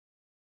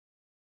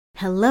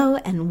Hello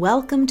and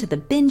welcome to the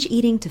Binge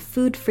Eating to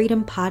Food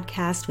Freedom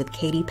podcast with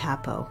Katie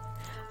Papo.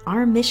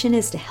 Our mission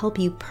is to help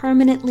you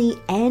permanently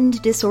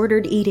end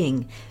disordered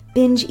eating,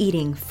 binge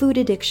eating, food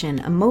addiction,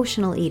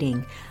 emotional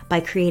eating by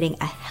creating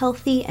a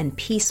healthy and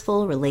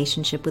peaceful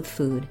relationship with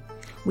food.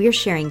 We are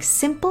sharing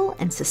simple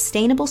and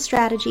sustainable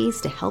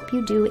strategies to help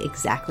you do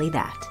exactly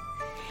that.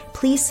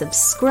 Please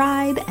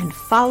subscribe and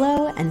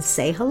follow and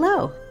say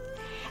hello.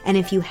 And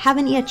if you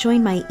haven't yet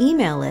joined my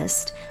email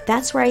list,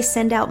 that's where I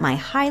send out my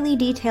highly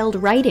detailed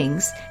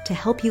writings to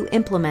help you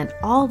implement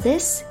all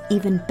this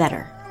even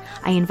better.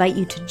 I invite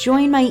you to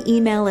join my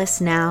email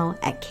list now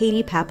at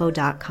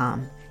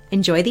katiepapo.com.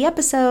 Enjoy the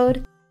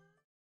episode.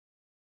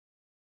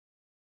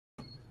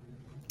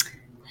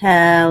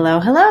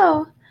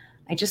 Hello.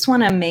 I just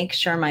want to make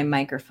sure my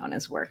microphone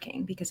is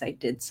working because I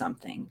did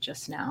something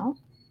just now.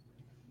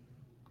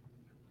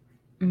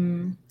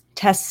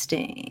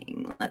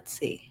 Testing. Let's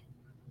see.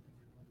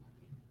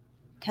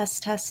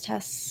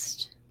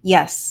 Test.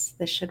 Yes,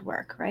 this should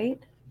work,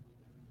 right?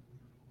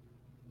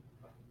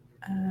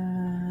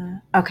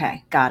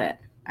 Okay, got it.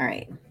 All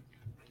right.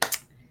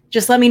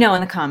 Just let me know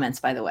in the comments,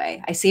 by the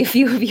way. I see a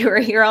few of you are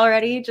here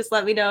already. Just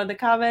let me know in the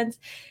comments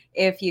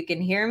if you can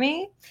hear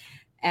me.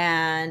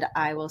 And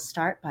I will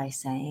start by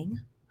saying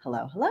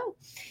hello.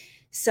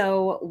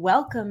 So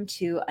welcome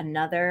to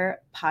another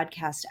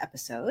podcast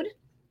episode,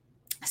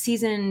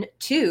 season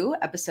 2,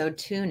 episode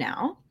 2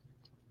 now.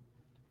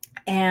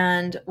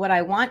 And what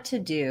I want to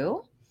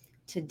do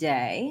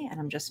today, and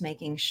I'm just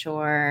making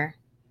sure,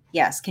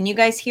 yes, can you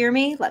guys hear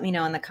me? Let me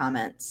know in the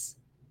comments.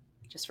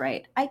 Just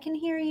write, I can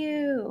hear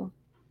you.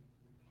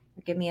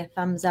 Or give me a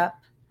thumbs up,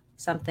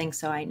 something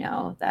so I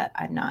know that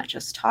I'm not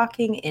just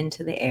talking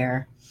into the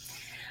air.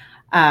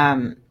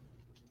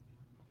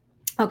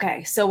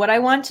 Okay, so what I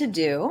want to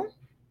do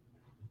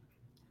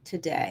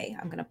today,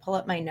 I'm going to pull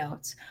up my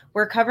notes.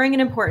 We're covering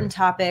an important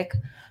topic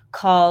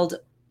called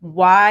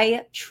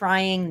why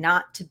trying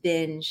not to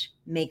binge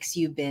makes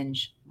you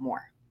binge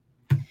more.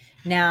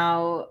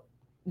 Now,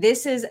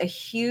 this is a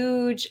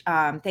huge,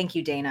 thank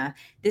you, Dana.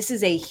 This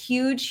is a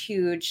huge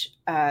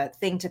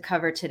thing to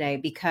cover today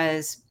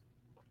because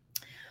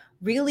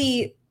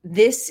really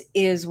this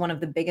is one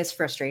of the biggest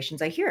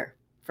frustrations I hear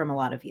from a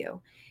lot of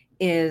you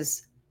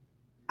is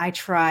I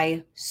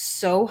try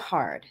so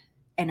hard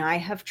and I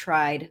have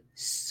tried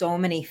so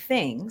many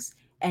things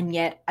and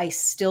yet I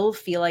still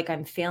feel like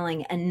I'm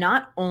failing. And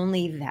not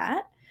only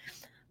that,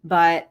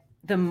 but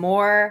the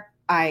more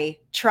I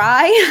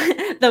try,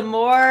 the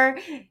more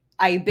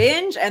I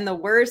binge and the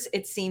worse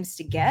it seems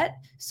to get.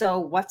 So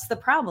what's the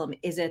problem?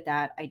 Is it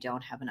that I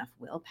don't have enough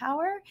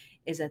willpower?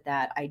 Is it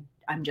that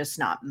I'm just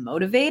not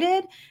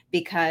motivated?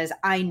 Because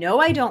I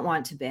know I don't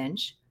want to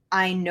binge.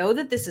 I know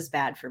that this is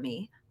bad for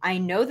me. I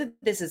know that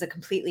this is a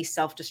completely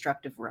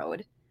self-destructive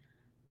road.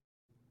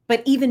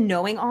 But even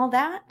knowing all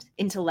that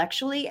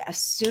intellectually, as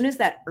soon as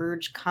that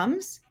urge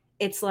comes,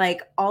 it's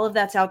like all of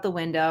that's out the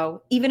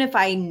window. Even if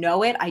I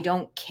know it, I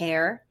don't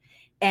care.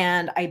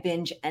 And I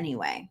binge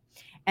anyway.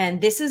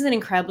 And this is an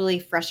incredibly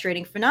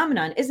frustrating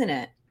phenomenon, isn't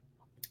it?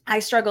 I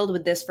struggled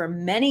with this for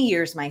many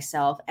years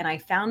myself, and I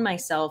found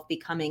myself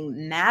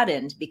becoming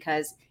maddened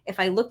because if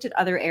I looked at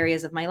other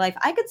areas of my life,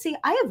 I could see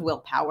I have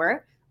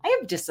willpower. I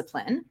have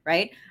discipline,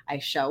 right? I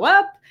show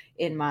up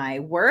in my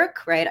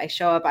work, right? I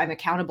show up, I'm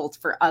accountable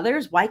for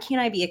others. Why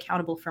can't I be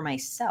accountable for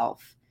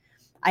myself?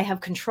 I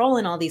have control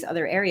in all these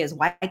other areas.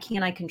 Why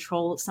can't I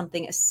control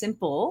something as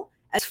simple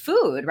as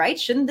food, right?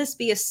 Shouldn't this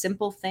be a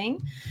simple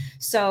thing?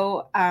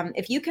 So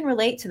if you can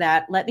relate to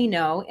that, let me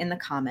know in the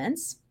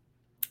comments.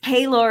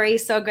 Hey, Lori,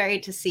 so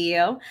great to see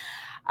you.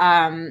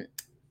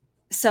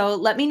 So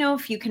let me know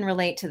if you can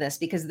relate to this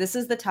because this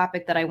is the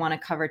topic that I want to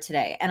cover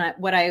today. And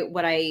what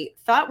I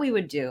thought we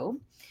would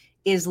do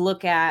is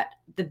look at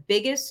the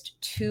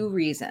biggest 2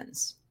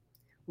 reasons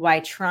why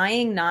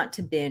trying not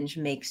to binge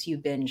makes you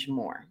binge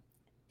more.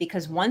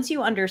 Because once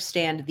you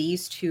understand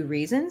these 2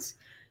 reasons,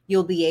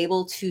 you'll be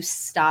able to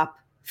stop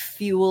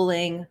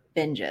fueling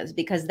binges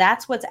because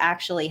that's what's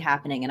actually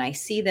happening. And I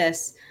see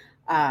this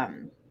all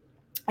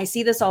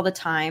the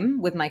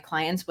time with my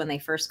clients when they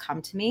first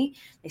come to me.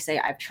 They say,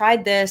 I've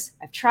tried this.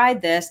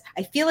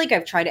 I feel like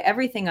I've tried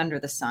everything under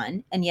the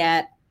sun. And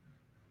yet,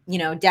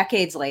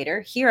 decades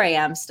later, here I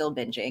am still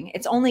binging.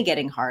 It's only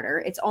getting harder.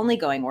 It's only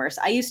going worse.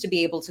 I used to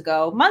be able to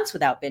go months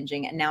without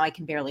binging, and now I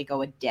can barely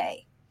go a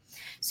day.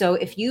 So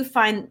if you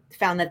found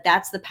that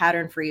that's the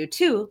pattern for you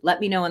too, let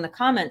me know in the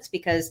comments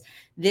because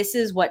this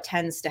is what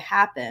tends to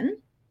happen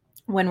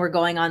when we're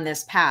going on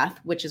this path,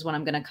 which is what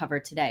I'm going to cover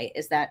today,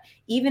 is that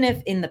even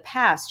if in the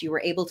past you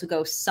were able to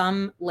go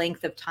some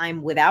length of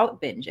time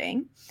without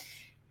binging,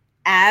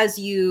 as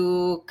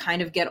you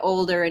kind of get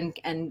older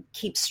and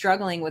keep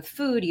struggling with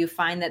food, you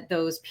find that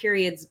those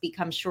periods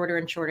become shorter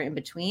and shorter in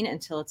between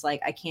until it's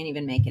like, I can't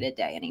even make it a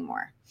day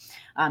anymore.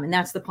 And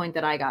that's the point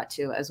that I got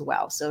to as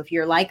well. So if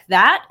you're like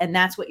that, and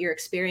that's what you're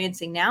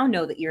experiencing now,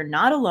 know that you're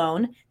not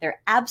alone.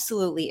 There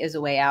absolutely is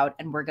a way out.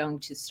 And we're going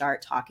to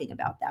start talking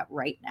about that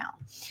right now.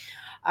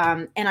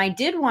 And I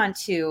did want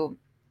to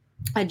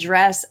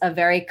address a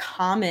very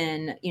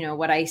common,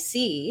 what I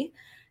see.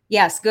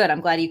 Yes, good.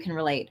 I'm glad you can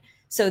relate.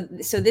 So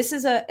this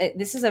is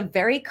a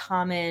very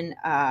common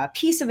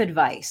piece of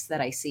advice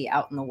that I see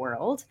out in the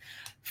world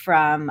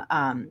from,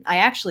 I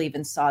actually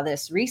even saw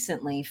this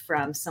recently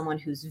from someone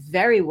who's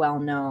very well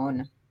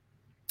known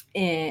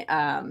in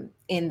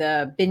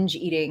the binge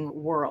eating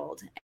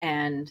world,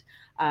 and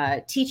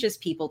teaches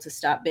people to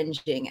stop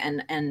binging.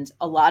 And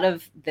a lot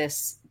of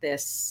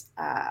the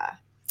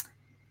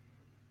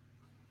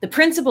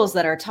principles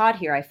that are taught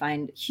here, I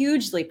find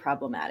hugely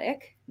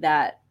problematic,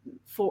 that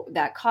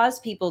cause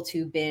people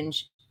to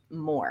binge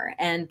more.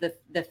 And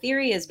the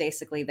theory is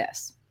basically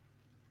this.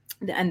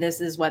 And this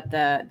is what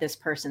this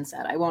person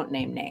said. I won't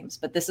name names,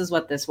 but this is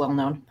what this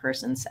well-known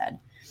person said.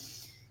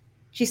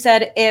 She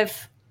said,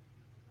 if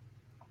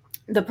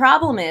the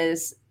problem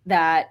is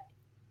that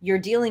you're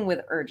dealing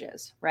with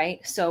urges,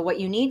 right? So what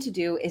you need to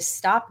do is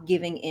stop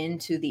giving in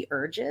to the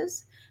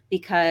urges,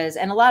 because,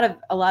 and a lot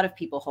of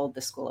people hold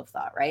this school of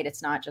thought, right?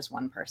 It's not just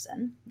one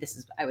person. This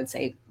is, I would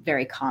say,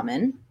 very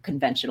common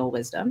conventional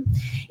wisdom.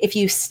 If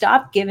you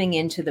stop giving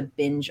in to the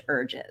binge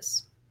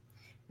urges,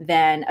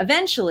 then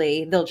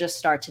eventually they'll just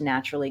start to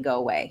naturally go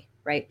away,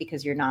 right?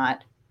 Because you're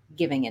not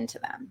giving into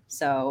them.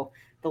 So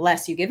the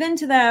less you give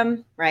into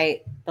them,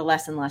 right, the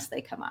less and less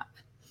they come up.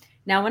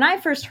 Now, when I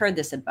first heard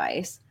this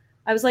advice,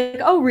 I was like,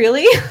 oh,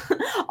 really?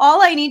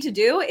 All I need to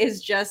do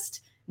is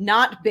just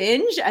not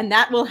binge, and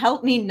that will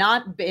help me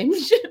not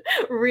binge?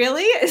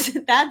 Really? Is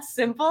it that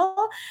simple?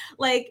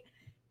 Like,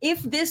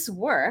 if this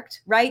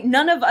worked, right,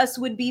 none of us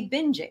would be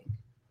binging,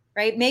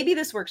 right? Maybe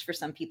this works for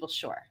some people,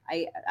 sure.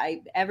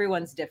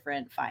 Everyone's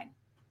different, fine.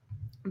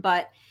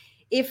 But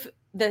if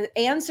the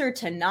answer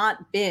to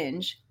not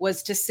binge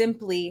was to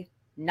simply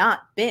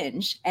not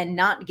binge and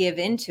not give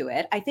into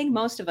it, I think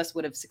most of us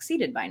would have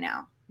succeeded by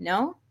now.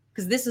 No?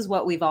 Because this is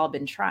what we've all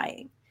been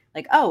trying.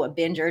 Like, oh, a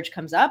binge urge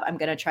comes up, I'm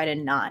going to try to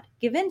not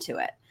give into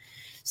it.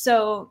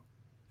 So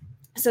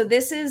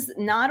this is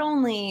not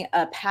only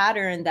a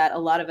pattern that a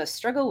lot of us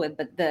struggle with,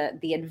 but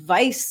the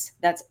advice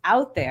that's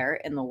out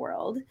there in the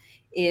world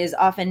is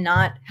often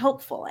not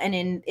helpful. And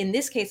in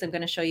this case, I'm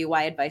going to show you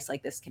why advice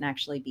like this can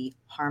actually be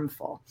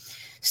harmful.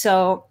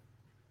 So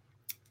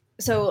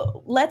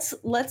let's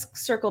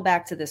circle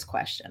back to this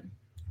question.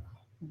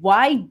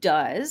 Why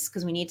does,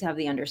 because we need to have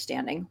the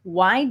understanding,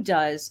 why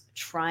does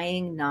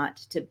trying not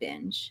to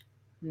binge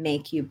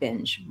make you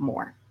binge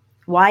more?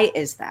 Why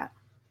is that?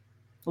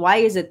 Why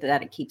is it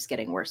that it keeps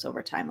getting worse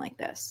over time like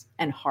this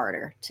and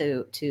harder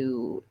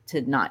to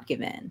not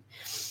give in?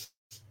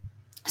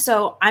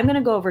 So I'm going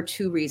to go over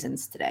 2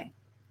 reasons today.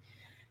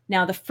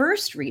 Now, the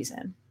first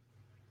reason,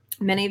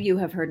 many of you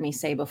have heard me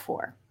say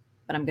before,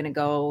 but I'm going to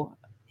go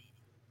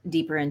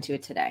deeper into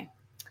it today.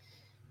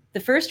 The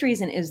first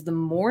reason is the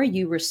more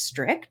you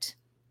restrict,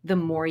 the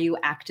more you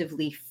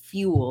actively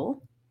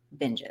fuel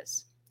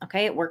binges.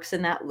 Okay, it works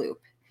in that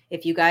loop.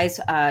 If you guys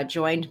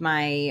joined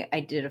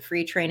I did a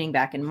free training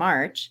back in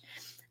March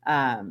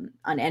on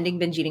ending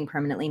binge eating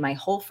permanently. My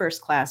whole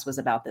first class was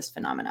about this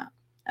phenomena.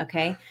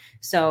 Okay,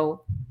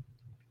 so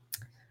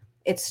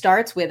it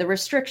starts with a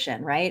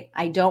restriction, right?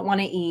 I don't want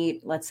to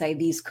eat, let's say,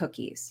 these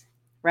cookies,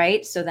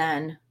 right? So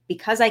then,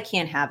 because I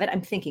can't have it,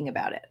 I'm thinking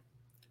about it.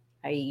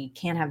 I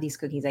can't have these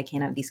cookies. I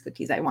can't have these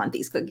cookies. I want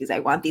these cookies. I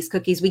want these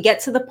cookies. We get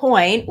to the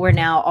point where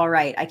now, all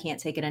right, I can't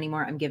take it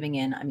anymore. I'm giving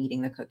in. I'm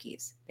eating the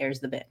cookies. There's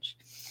the binge.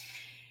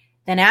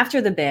 Then after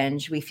the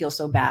binge, we feel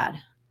so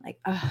bad. Like,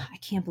 oh, I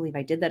can't believe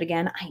I did that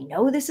again. I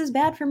know this is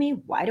bad for me.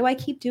 Why do I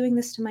keep doing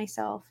this to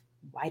myself?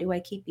 Why do I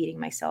keep beating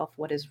myself?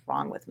 What is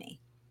wrong with me?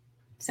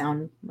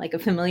 Sound like a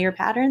familiar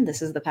pattern?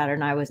 This is the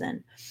pattern I was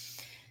in.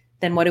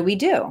 Then what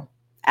do?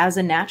 As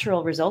a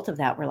natural result of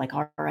that, we're like,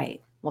 all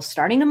right, well,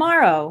 starting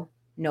tomorrow,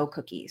 no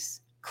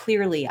cookies.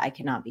 Clearly, I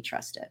cannot be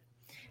trusted.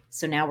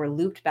 So now we're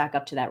looped back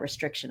up to that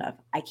restriction of,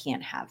 I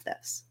can't have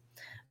this.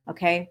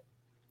 Okay.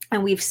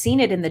 And we've seen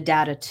it in the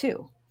data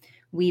too.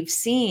 We've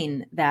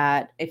seen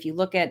that if you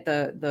look at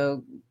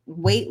the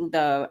weight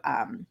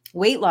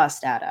loss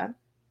data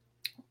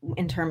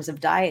in terms of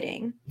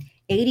dieting,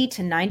 80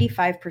 to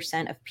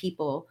 95% of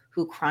people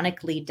who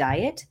chronically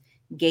diet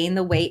gain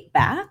the weight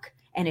back.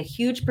 And a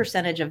huge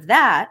percentage of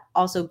that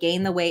also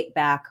gain the weight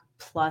back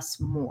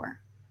plus more.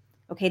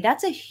 Okay,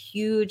 that's a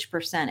huge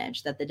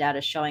percentage that the data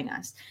is showing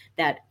us,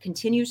 that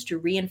continues to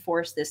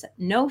reinforce this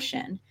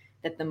notion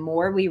that the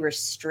more we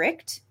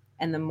restrict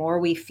and the more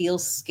we feel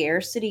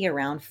scarcity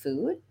around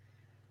food,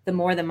 the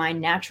more the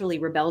mind naturally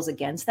rebels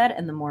against that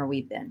and the more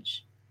we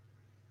binge.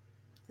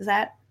 Does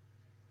that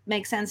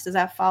make sense? Does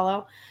that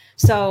follow?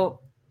 So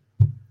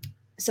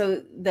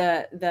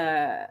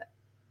the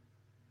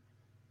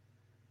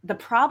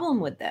problem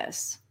with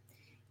this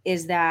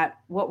is that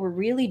what we're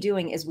really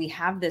doing is we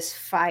have this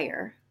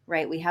fire,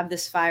 right? We have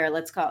this fire.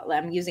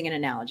 I'm using an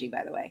analogy,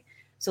 by the way.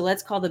 So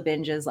let's call the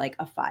binges like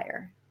a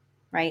fire,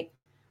 right?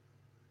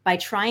 By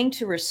trying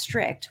to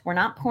restrict, we're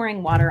not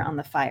pouring water on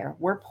the fire.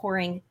 We're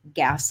pouring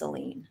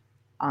gasoline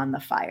on the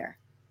fire.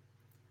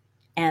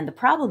 And the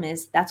problem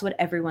is that's what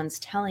everyone's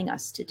telling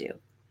us to do.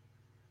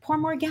 pour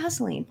more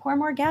gasoline, pour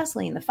more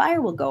gasoline. The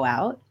fire will go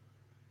out.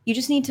 You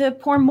just need to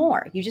pour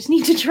more. You just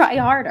need to try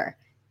harder.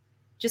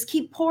 Just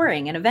keep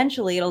pouring and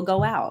eventually it'll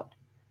go out.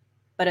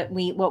 But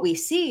what we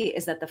see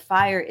is that the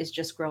fire is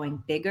just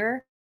growing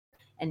bigger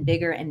and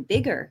bigger and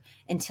bigger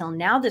until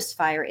now this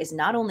fire is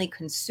not only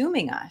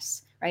consuming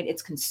us, right?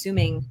 It's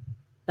consuming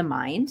the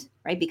mind,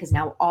 right? Because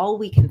now all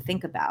we can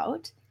think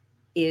about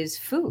is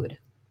food.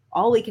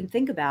 All we can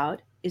think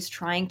about is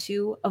trying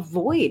to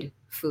avoid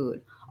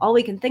food. All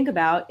we can think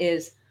about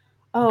is,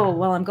 oh,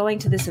 well, I'm going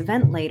to this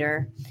event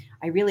later.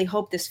 I really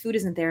hope this food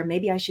isn't there.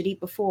 Maybe I should eat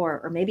before,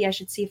 or maybe I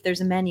should see if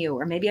there's a menu,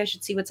 or maybe I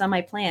should see what's on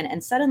my plan.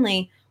 And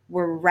suddenly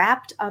we're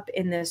wrapped up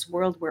in this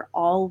world where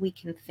all we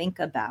can think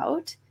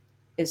about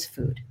is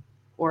food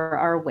or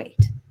our weight.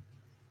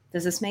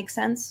 Does this make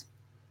sense?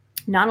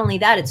 Not only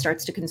that, it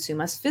starts to consume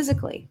us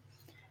physically,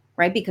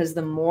 right? Because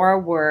the more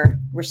we're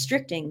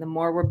restricting, the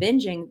more we're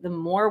binging, the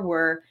more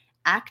we're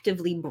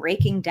actively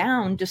breaking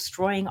down,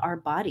 destroying our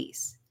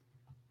bodies.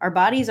 Our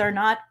bodies are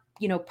not,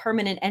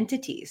 permanent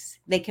entities.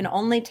 They can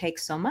only take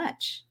so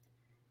much,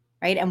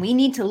 right? And we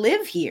need to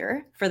live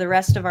here for the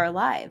rest of our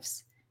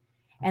lives.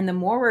 And the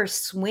more we're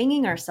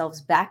swinging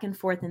ourselves back and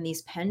forth in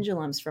these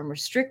pendulums from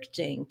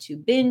restricting to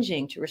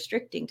binging to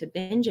restricting to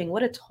binging,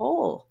 what a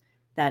toll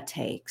that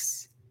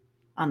takes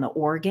on the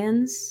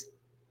organs,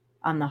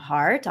 on the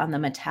heart, on the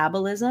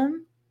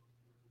metabolism,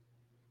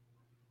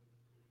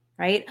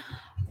 right?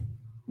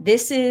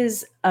 This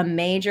is a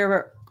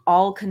major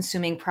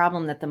all-consuming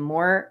problem that the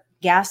more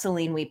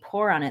gasoline we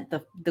pour on it,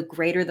 the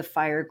greater the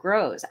fire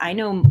grows. I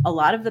know a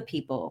lot of the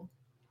people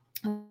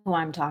who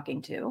I'm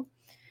talking to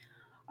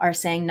are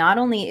saying, not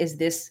only is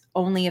this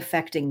only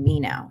affecting me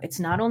now, it's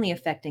not only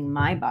affecting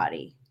my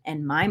body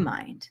and my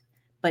mind,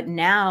 but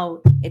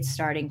now it's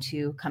starting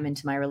to come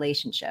into my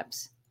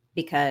relationships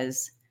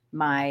because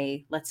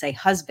my, let's say,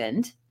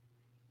 husband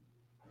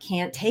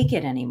can't take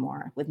it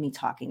anymore with me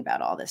talking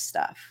about all this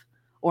stuff.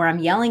 Or I'm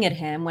yelling at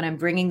him when I'm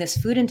bringing this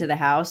food into the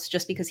house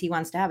just because he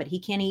wants to have it. He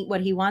can't eat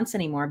what he wants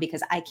anymore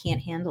because I can't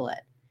handle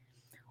it.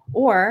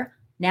 Or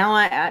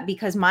now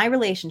because my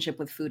relationship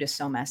with food is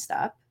so messed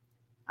up,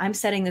 I'm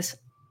setting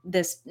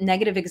this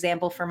negative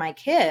example for my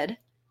kid.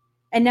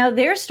 And now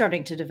they're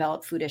starting to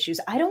develop food issues.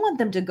 I don't want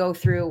them to go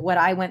through what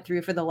I went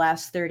through for the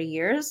last 30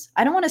 years.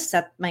 I don't want to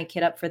set my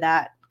kid up for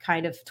that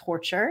kind of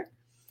torture.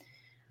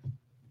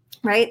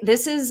 Right?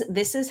 This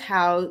is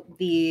how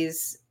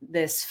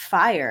this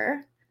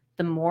fire,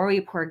 the more we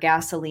pour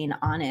gasoline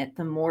on it,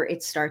 the more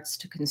it starts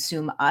to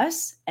consume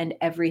us and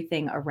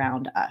everything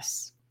around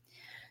us.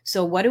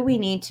 So what do we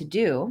need to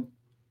do?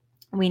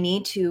 We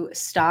need to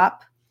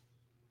stop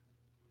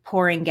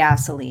pouring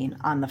gasoline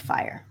on the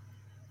fire.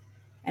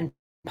 And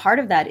part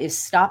of that is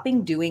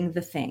stopping doing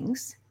the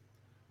things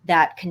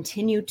that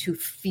continue to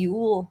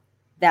fuel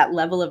that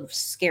level of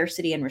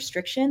scarcity and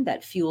restriction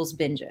that fuels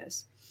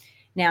binges.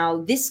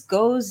 Now, this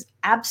goes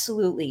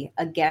absolutely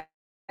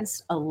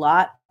against a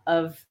lot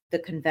of the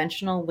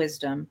conventional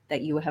wisdom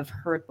that you have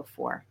heard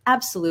before.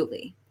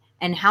 Absolutely.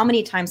 And how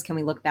many times can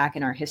we look back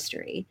in our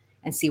history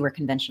and see where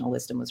conventional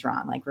wisdom was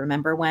wrong? Like,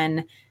 remember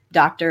when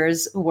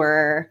doctors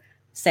were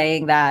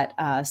saying that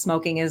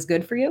smoking is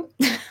good for you?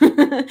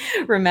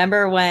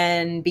 Remember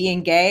when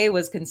being gay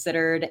was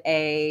considered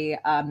a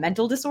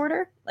mental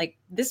disorder? Like,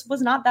 this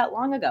was not that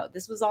long ago.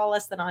 This was all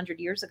less than 100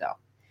 years ago.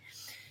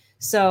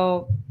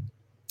 So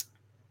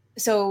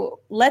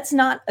let's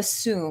not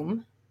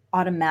assume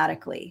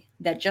automatically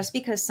that just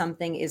because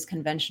something is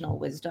conventional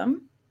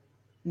wisdom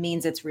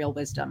means it's real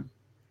wisdom,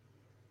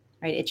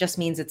 right? It just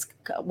means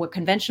what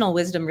conventional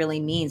wisdom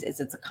really means is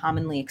it's a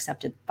commonly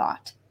accepted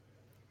thought.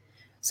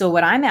 So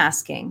what I'm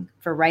asking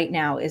for right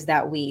now is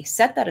that we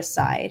set that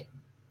aside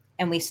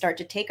and we start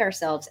to take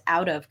ourselves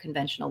out of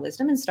conventional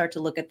wisdom and start to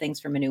look at things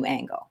from a new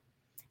angle.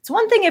 It's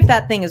one thing if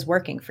that thing is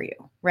working for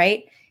you,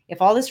 right?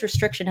 If all this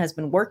restriction has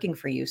been working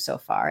for you so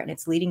far and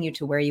it's leading you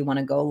to where you want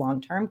to go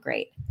long-term,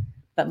 great.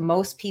 But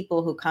most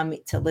people who come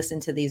to listen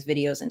to these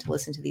videos and to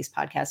listen to these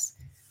podcasts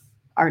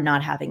are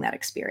not having that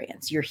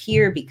experience. You're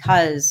here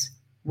because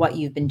what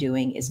you've been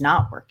doing is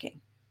not working,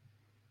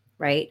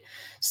 right?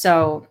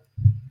 So,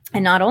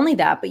 and not only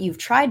that, but you've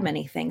tried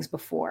many things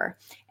before.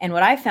 And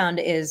what I found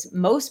is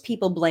most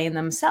people blame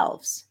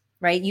themselves,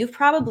 right? You've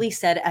probably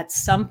said at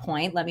some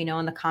point, let me know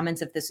in the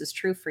comments if this is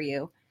true for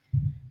you,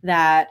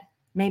 that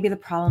maybe the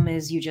problem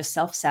is you just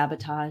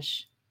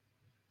self-sabotage.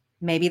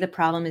 Maybe the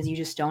problem is you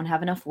just don't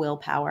have enough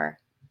willpower.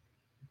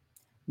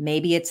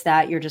 Maybe it's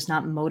that you're just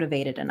not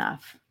motivated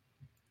enough.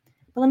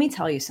 But let me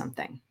tell you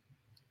something.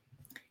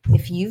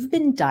 If you've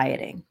been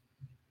dieting,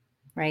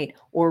 right,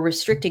 or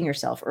restricting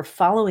yourself or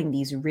following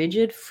these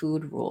rigid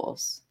food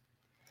rules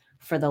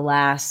for the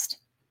last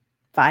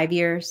 5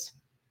 years,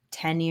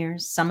 10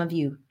 years, some of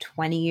you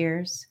 20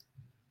 years,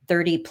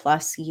 30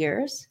 plus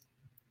years,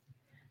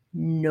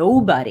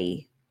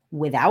 nobody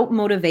without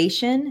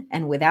motivation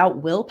and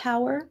without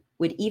willpower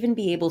would even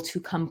be able to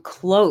come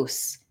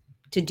close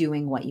to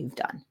doing what you've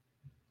done.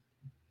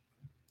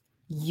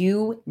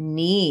 You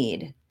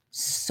need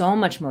so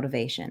much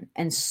motivation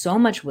and so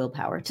much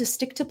willpower to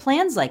stick to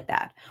plans like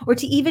that, or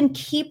to even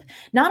keep,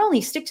 not only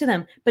stick to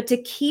them, but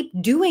to keep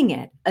doing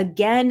it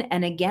again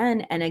and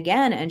again and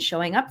again and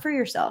showing up for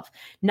yourself.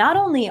 Not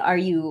only are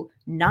you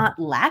not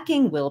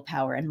lacking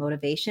willpower and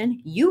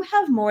motivation, you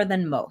have more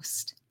than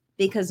most,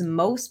 because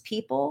most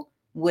people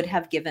would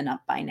have given up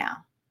by now.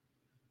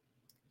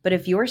 But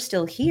if you're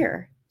still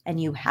here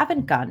and you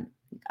haven't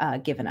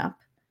given up,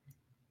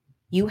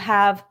 you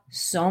have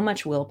so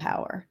much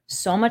willpower,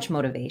 so much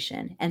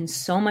motivation, and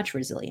so much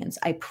resilience.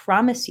 I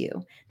promise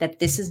you that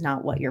this is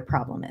not what your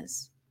problem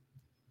is.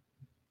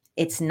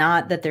 It's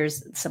not that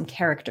there's some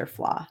character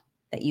flaw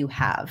that you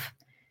have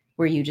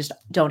where you just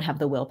don't have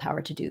the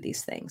willpower to do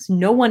these things.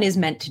 No one is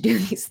meant to do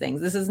these things.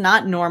 This is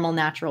not normal,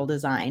 natural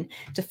design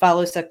to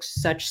follow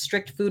such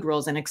strict food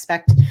rules and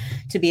expect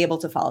to be able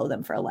to follow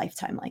them for a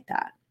lifetime like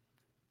that.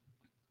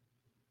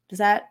 Does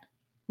that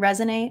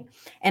resonate?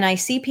 And I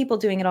see people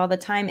doing it all the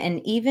time.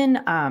 And even,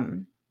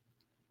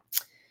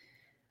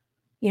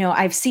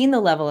 I've seen the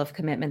level of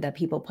commitment that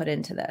people put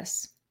into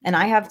this. And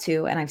I have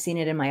too. And I've seen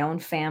it in my own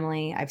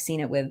family. I've seen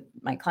it with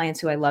my clients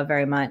who I love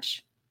very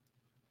much.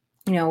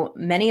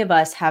 Many of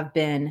us have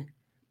been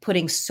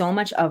putting so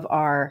much of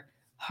our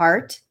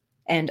heart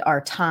and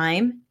our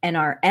time and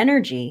our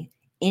energy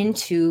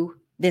into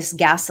this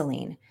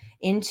gasoline,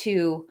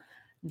 into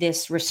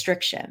this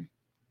restriction,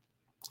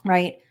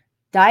 right?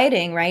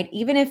 Dieting, right?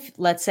 Even if,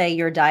 let's say,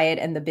 your diet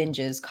and the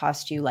binges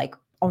cost you like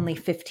only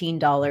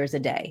 $15 a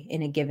day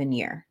in a given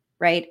year,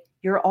 right?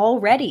 You're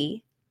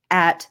already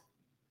at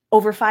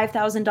over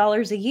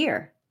 $5,000 a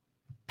year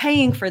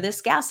paying for this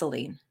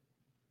gasoline,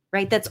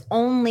 right? That's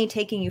only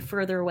taking you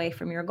further away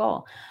from your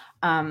goal.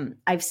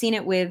 I've seen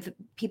it with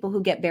people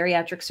who get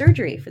bariatric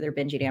surgery for their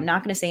binge eating. I'm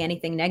not going to say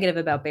anything negative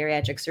about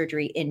bariatric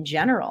surgery in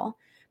general,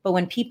 but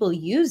when people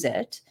use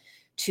it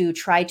to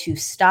try to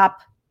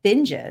stop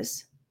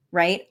binges,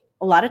 right?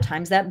 A lot of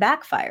times that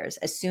backfires.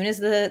 As soon as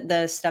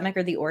the stomach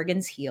or the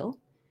organs heal,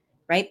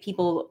 right?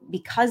 People,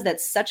 because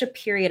that's such a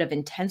period of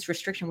intense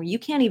restriction where you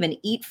can't even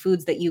eat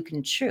foods that you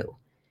can chew.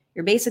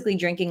 You're basically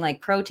drinking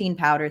like protein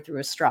powder through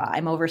a straw.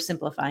 I'm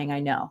oversimplifying, I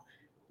know,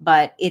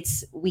 but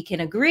we can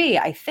agree,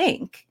 I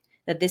think,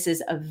 that this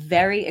is a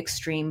very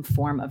extreme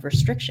form of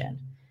restriction.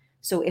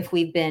 So if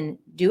we've been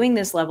doing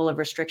this level of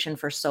restriction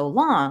for so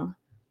long,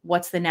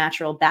 what's the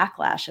natural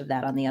backlash of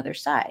that on the other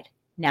side?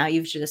 Now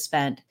you've just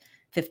spent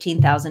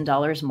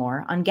 $15,000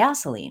 more on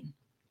gasoline.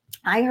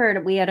 I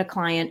heard we had a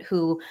client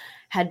who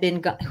had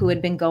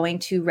been going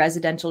to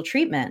residential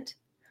treatment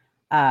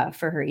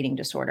for her eating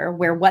disorder,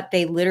 where what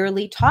they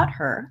literally taught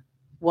her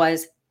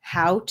was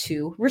how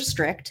to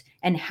restrict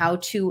and how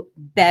to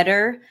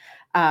better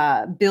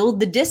build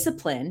the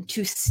discipline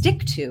to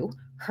stick to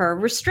her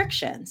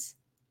restrictions,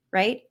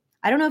 right?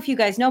 I don't know if you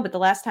guys know, but the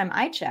last time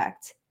I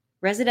checked,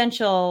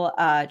 residential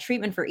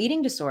treatment for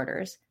eating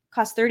disorders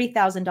costs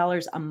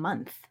 $30,000 a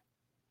month.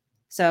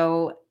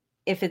 So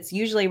if it's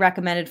usually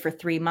recommended for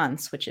 3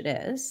 months, which it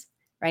is,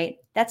 right?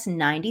 That's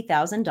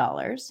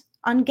 $90,000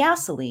 on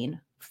gasoline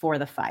for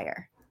the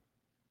fire,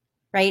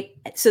 right?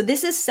 So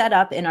this is set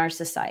up in our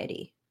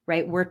society,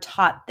 right? We're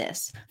taught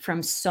this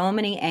from so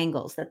many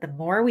angles that the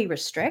more we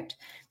restrict,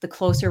 the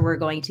closer we're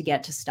going to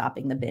get to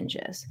stopping the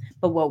binges.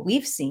 But what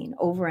we've seen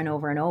over and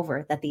over and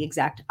over, that the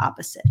exact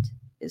opposite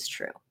is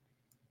true.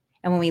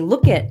 And when we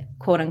look at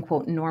quote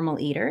unquote normal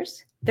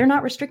eaters, they're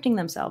not restricting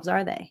themselves,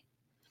 are they?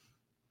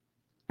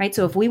 Right?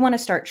 So if we want to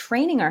start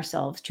training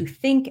ourselves to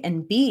think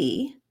and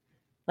be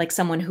like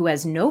someone who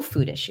has no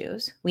food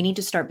issues, we need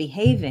to start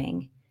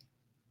behaving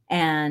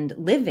and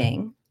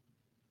living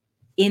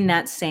in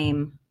that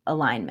same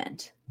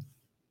alignment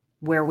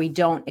where we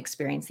don't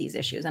experience these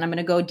issues. And I'm going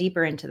to go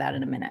deeper into that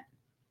in a minute.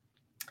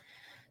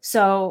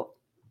 So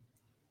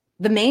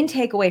the main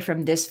takeaway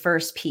from this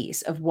first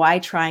piece of why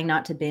trying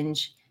not to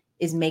binge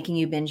is making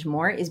you binge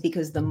more is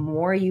because the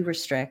more you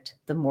restrict,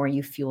 the more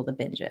you fuel the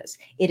binges.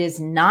 It is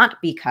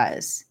not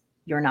because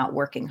you're not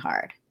working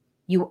hard.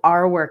 You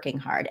are working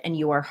hard, and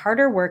you are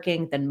harder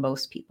working than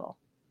most people.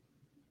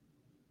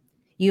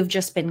 You've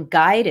just been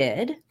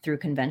guided through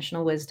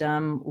conventional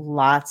wisdom,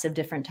 lots of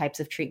different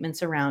types of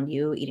treatments around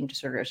you. Eating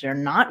disorders are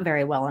not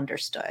very well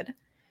understood.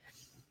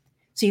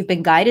 So you've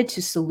been guided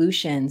to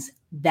solutions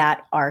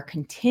that are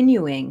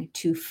continuing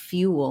to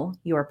fuel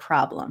your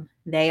problem.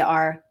 They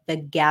are the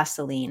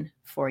gasoline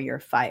for your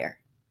fire.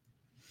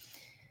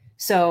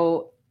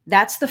 So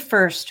that's the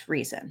first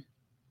reason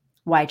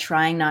why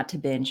trying not to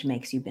binge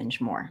makes you binge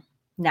more.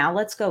 Now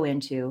let's go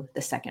into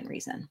the second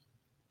reason.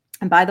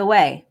 And by the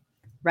way,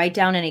 write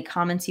down any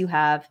comments you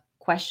have,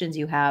 questions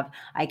you have.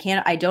 I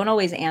don't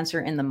always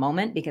answer in the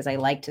moment because I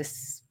like to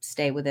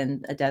stay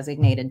within a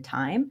designated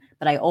time,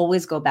 but I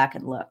always go back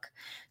and look.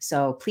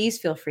 So please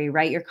feel free,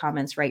 write your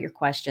comments, write your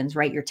questions,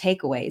 write your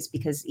takeaways,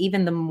 because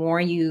even the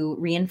more you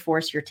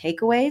reinforce your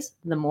takeaways,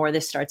 the more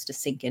this starts to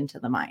sink into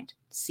the mind,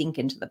 sink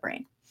into the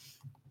brain.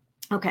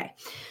 Okay.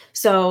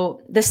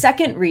 So the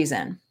second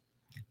reason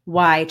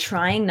why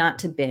trying not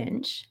to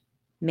binge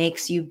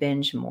makes you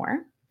binge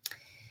more,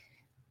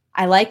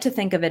 I like to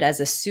think of it as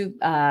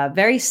a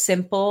very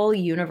simple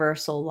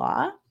universal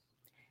law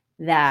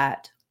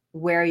that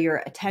where your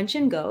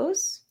attention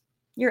goes,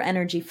 your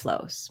energy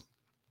flows.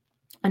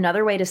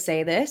 Another way to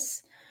say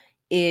this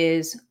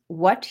is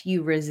what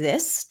you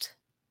resist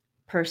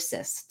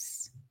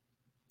persists.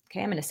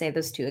 Okay, I'm going to say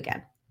those two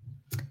again.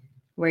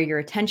 Where your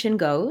attention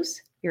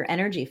goes, your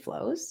energy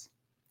flows.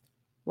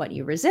 What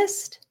you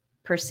resist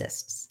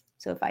persists.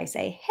 So if I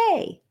say,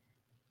 hey,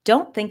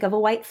 don't think of a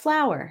white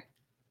flower,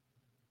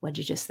 what'd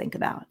you just think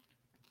about?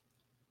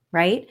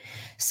 Right?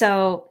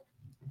 So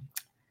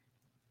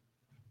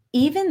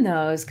even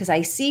those, because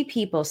I see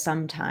people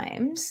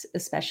sometimes,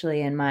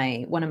 especially in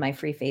one of my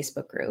free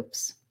Facebook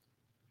groups,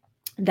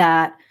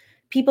 that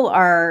people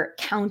are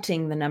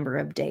counting the number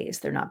of days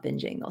they're not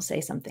binging. They'll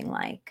say something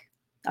like,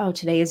 oh,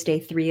 today is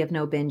day 3 of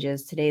no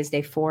binges. Today is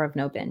day 4 of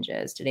no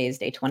binges. Today is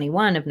day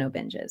 21 of no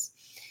binges.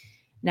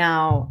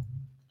 Now,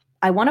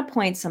 I want to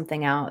point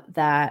something out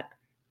that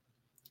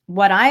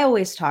what I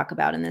always talk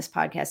about in this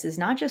podcast is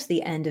not just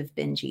the end of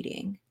binge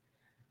eating,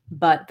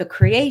 but the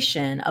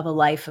creation of a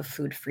life of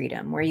food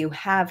freedom where you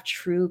have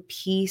true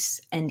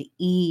peace and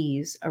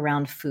ease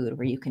around food,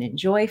 where you can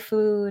enjoy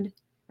food,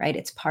 right?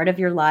 It's part of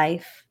your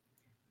life,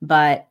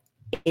 but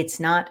it's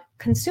not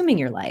consuming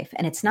your life.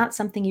 And it's not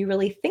something you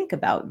really think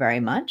about very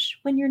much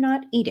when you're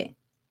not eating,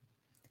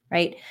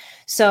 right?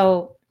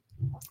 So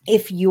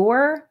if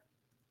your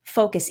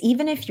focus,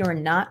 even if you're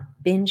not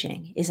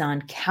binging, is on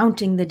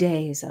counting the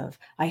days of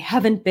I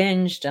haven't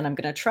binged and I'm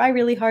going to try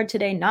really hard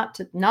today not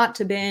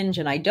to binge,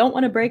 and I don't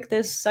want to break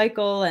this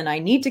cycle and I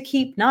need to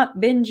keep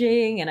not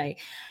binging, and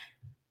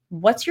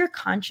what's your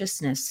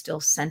consciousness still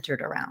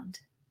centered around?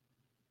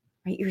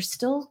 Right? You're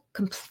still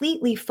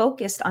completely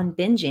focused on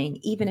binging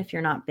even if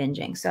you're not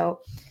binging.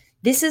 So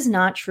this is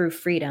not true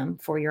freedom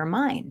for your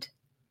mind,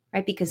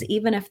 right? Because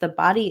even if the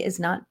body is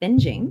not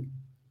binging,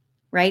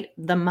 right,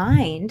 the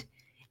mind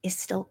is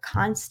still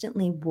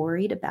constantly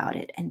worried about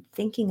it and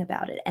thinking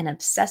about it and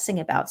obsessing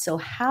about. So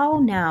how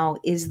now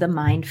is the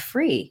mind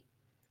free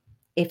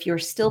if you're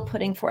still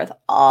putting forth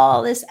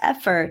all this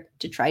effort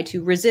to try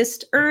to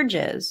resist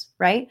urges,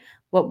 right?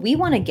 What we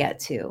want to get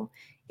to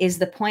is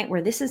the point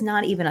where this is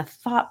not even a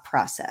thought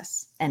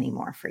process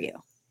anymore for you.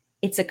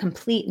 It's a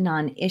complete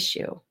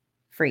non-issue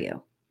for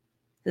you.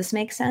 Does this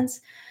make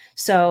sense?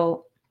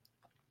 So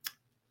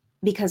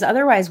because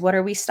otherwise, what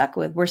are we stuck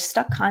with? We're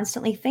stuck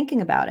constantly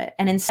thinking about it.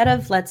 And instead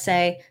of, let's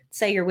say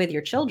you're with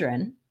your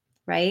children,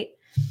 right?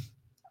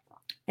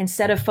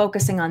 Instead of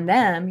focusing on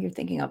them, you're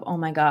thinking of, oh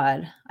my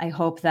God, I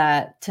hope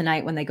that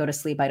tonight when they go to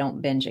sleep, I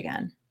don't binge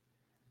again.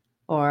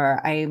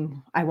 Or I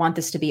want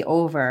this to be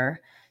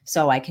over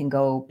so I can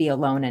go be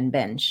alone and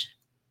binge,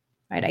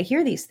 right? I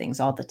hear these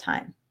things all the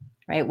time,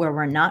 right? Where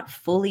we're not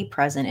fully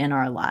present in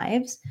our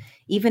lives,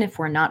 even if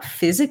we're not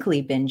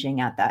physically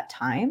binging at that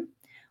time.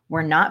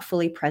 We're not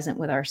fully present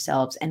with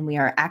ourselves, and we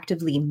are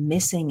actively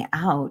missing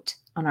out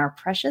on our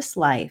precious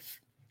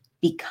life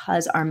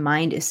because our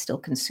mind is still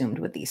consumed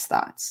with these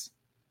thoughts.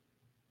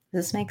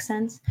 Does this make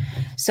sense?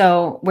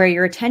 So where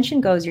your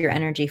attention goes, your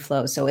energy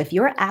flows. So if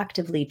you're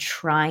actively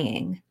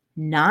trying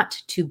not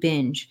to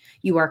binge,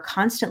 you are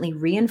constantly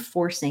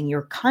reinforcing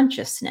your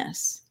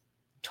consciousness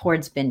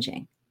towards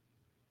binging.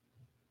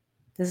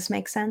 Does this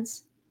make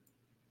sense?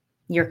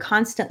 You're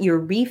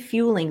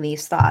refueling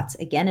these thoughts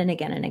again and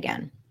again and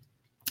again.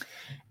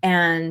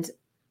 And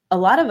a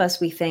lot of us,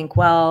 we think,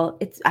 well,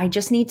 I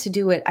just need to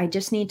do it. I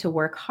just need to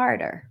work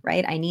harder,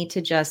 right? I need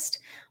to just,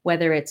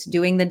 whether it's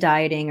doing the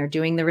dieting or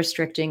doing the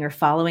restricting or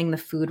following the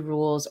food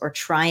rules or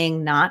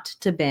trying not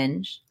to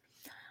binge.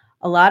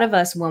 A lot of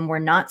us, when we're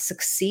not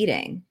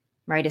succeeding,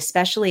 right?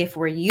 Especially if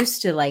we're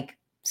used to like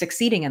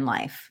succeeding in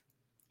life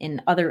in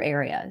other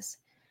areas,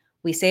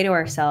 we say to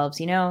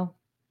ourselves,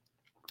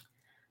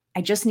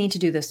 I just need to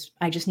do this.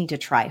 I just need to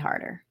try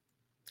harder.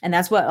 And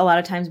that's what a lot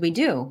of times we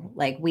do.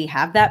 Like we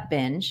have that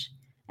binge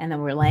and then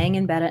we're laying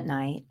in bed at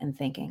night and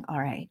thinking, all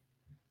right,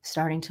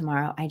 starting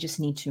tomorrow, I just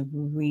need to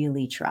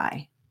really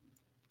try.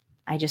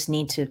 I just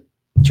need to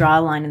draw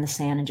a line in the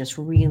sand and just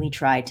really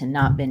try to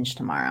not binge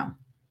tomorrow.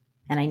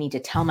 And I need to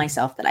tell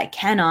myself that I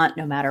cannot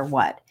no matter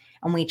what.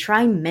 And we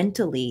try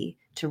mentally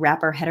to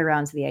wrap our head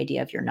around the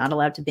idea of you're not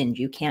allowed to binge,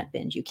 you can't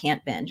binge, you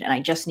can't binge. And I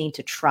just need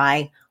to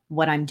try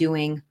what I'm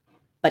doing,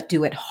 but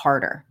do it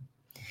harder.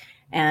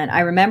 And I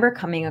remember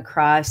coming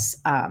across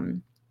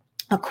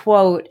a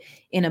quote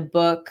in a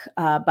book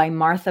by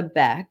Martha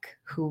Beck,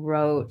 who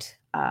wrote,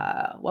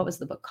 what was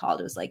the book called?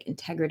 It was like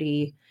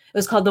Integrity. It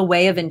was called The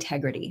Way of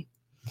Integrity.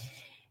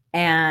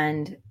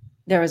 And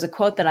there was a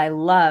quote that I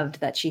loved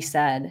that she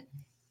said,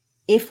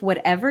 if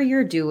whatever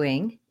you're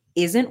doing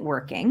isn't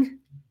working,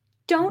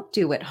 don't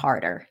do it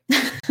harder.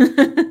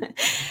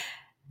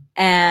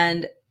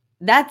 And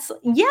that's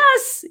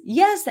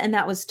yes. And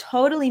that was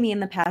totally me in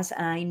the past.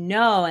 And I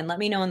know, and let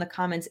me know in the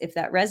comments if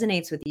that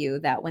resonates with you,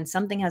 that when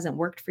something hasn't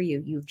worked for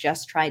you, you've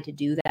just tried to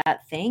do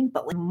that thing,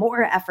 but with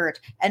more effort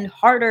and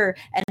harder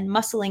and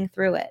muscling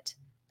through it.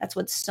 That's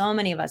what so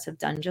many of us have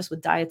done just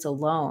with diets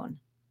alone,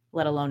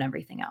 let alone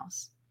everything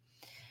else.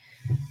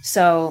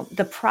 So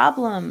the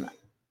problem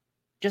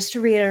just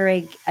to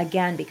reiterate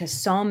again, because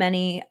so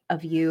many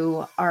of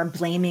you are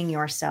blaming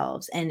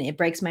yourselves, and it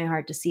breaks my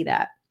heart to see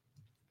that.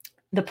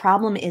 The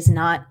problem is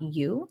not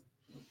you.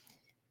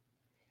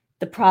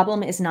 The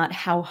problem is not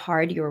how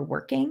hard you're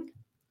working.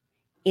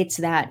 It's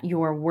that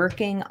you're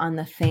working on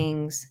the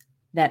things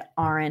that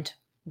aren't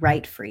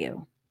right for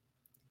you,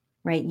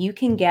 right? You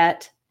can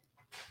get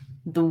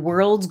the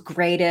world's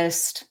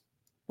greatest,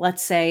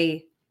 let's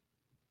say,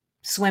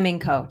 swimming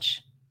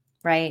coach,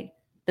 right?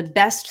 The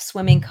best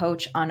swimming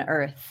coach on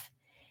earth,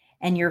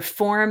 and your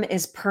form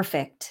is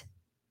perfect,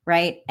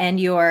 right? And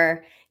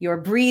your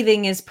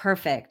breathing is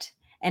perfect,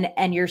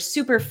 and you're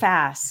super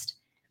fast.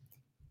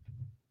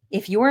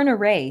 If you're in a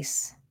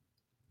race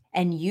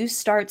and you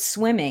start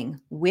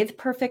swimming with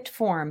perfect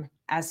form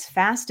as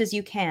fast as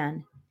you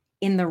can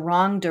in the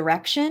wrong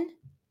direction,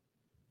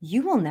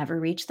 you will never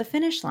reach the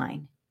finish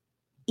line,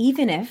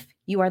 even if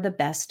you are the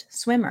best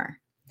swimmer.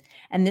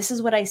 And this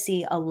is what I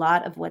see a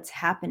lot of what's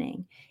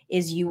happening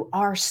is you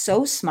are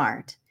so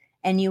smart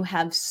and you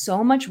have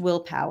so much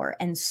willpower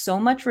and so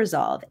much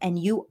resolve, and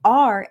you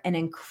are an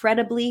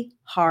incredibly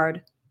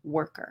hard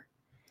worker.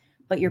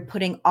 But you're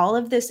putting all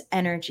of this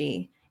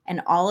energy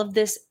and all of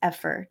this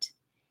effort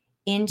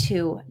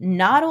into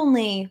not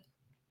only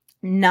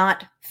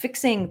not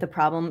fixing the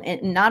problem,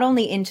 not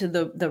only into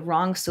the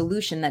wrong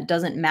solution that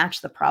doesn't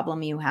match the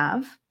problem you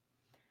have,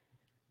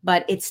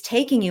 but it's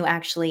taking you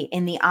actually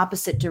in the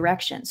opposite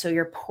direction. So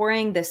you're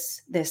pouring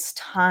this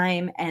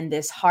time and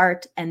this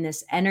heart and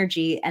this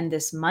energy and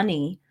this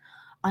money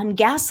on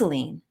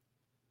gasoline.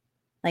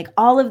 Like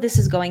all of this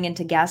is going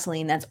into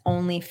gasoline that's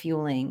only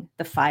fueling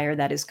the fire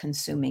that is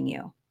consuming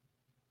you.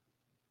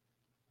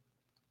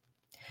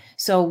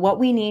 So what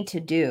we need to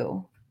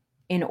do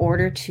in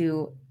order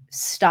to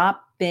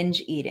stop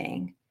binge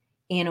eating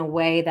in a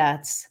way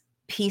that's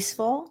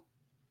peaceful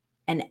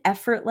and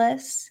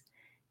effortless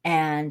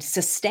and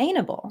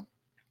sustainable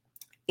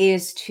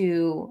is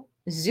to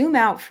zoom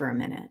out for a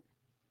minute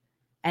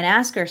and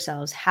ask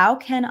ourselves, how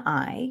can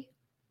I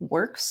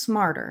work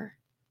smarter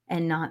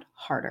and not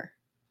harder?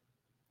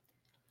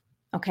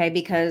 Okay,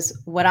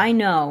 because what I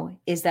know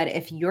is that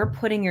if you're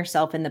putting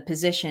yourself in the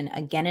position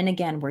again and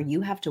again where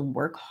you have to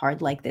work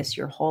hard like this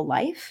your whole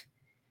life,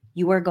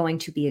 you are going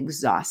to be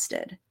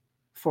exhausted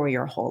for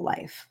your whole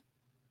life.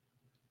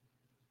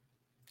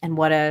 And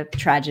what a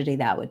tragedy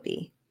that would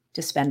be,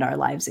 to spend our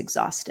lives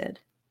exhausted.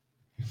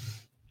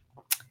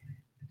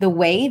 The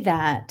way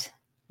that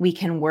we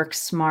can work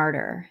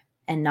smarter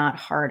and not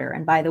harder.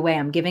 And by the way,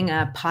 I'm giving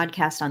a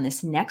podcast on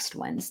this next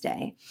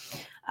Wednesday.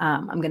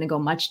 I'm going to go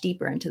much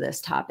deeper into this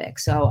topic.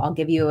 So I'll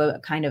give you a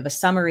kind of a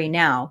summary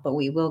now, but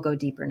we will go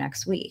deeper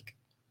next week.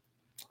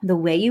 The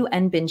way you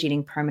end binge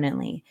eating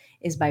permanently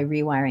is by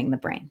rewiring the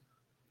brain.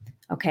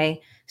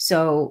 Okay.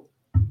 So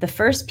the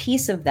first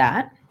piece of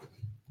that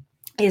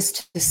is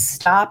to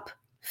stop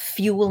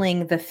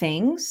fueling the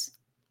things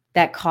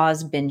that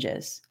cause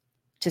binges,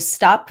 to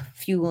stop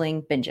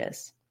fueling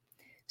binges.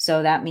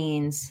 So that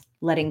means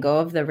letting go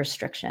of the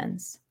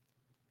restrictions,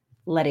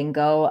 letting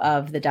go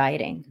of the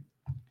dieting,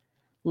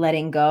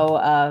 letting go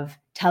of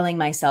telling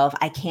myself,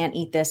 I can't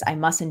eat this, I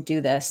mustn't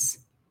do this,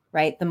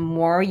 right? The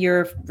more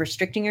you're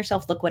restricting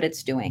yourself, look what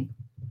it's doing.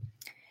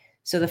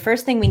 So the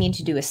first thing we need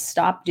to do is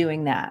stop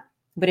doing that.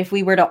 But if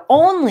we were to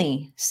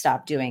only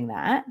stop doing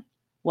that,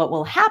 what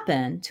will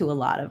happen to a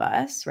lot of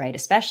us, right,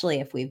 especially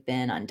if we've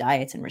been on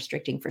diets and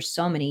restricting for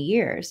so many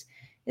years,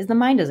 is the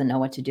mind doesn't know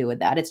what to do with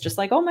that. It's just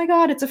like, oh my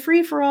God, it's a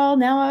free for all.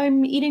 Now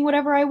I'm eating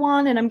whatever I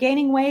want and I'm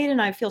gaining weight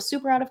and I feel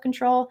super out of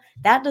control.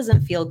 That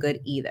doesn't feel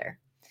good either.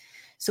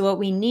 So what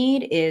we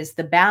need is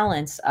the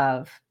balance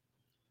of,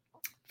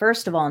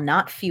 first of all,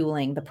 not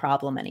fueling the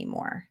problem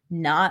anymore,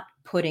 not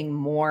putting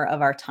more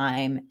of our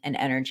time and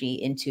energy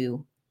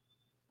into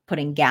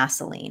putting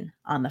gasoline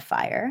on the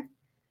fire,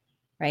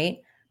 right?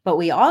 But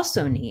we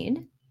also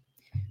need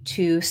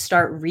to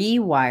start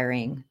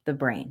rewiring the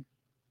brain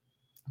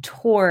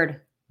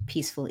toward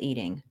peaceful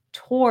eating,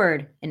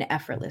 toward an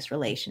effortless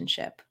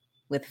relationship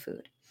with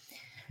food.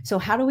 So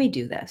how do we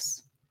do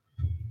this?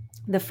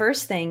 The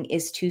first thing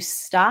is to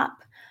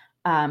stop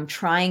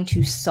trying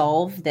to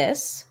solve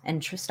this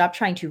and stop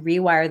trying to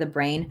rewire the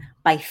brain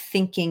by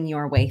thinking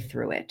your way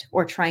through it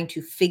or trying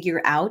to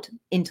figure out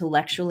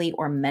intellectually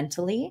or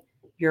mentally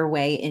your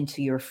way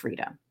into your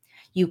freedom.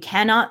 You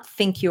cannot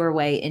think your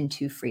way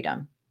into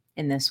freedom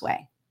in this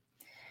way.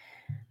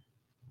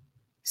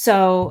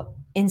 So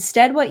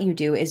instead, what you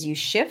do is you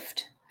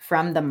shift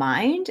from the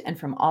mind and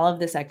from all of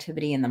this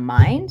activity in the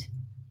mind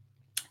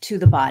to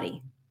the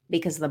body,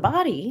 because the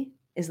body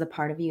is the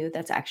part of you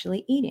that's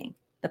actually eating.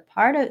 The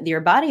part of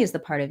your body is the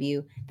part of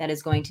you that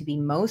is going to be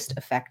most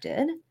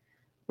affected,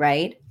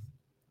 right,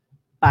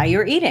 by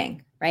your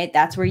eating, right?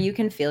 That's where you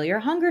can feel your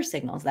hunger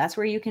signals. That's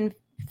where you can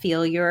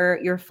feel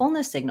your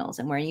fullness signals,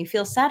 and where you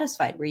feel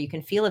satisfied, where you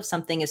can feel if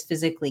something is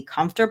physically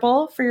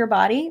comfortable for your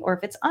body or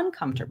if it's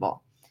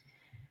uncomfortable,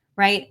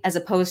 right? As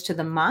opposed to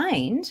the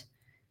mind,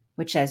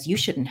 which says you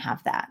shouldn't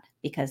have that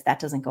because that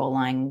doesn't go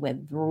along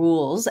with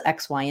rules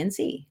X, Y, and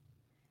Z.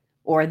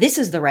 or this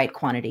is the right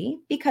quantity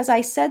because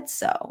I said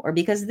so, or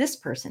because this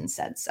person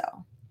said so,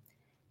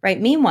 right?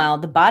 Meanwhile,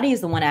 the body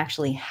is the one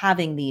actually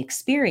having the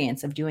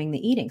experience of doing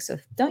the eating. So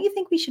don't you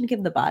think we should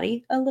give the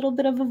body a little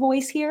bit of a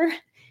voice here?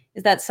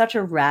 Is that such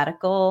a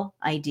radical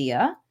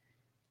idea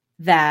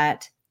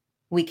that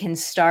we can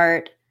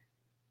start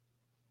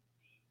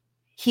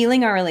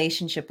healing our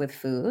relationship with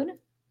food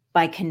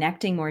by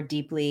connecting more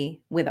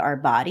deeply with our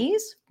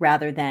bodies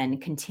rather than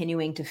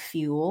continuing to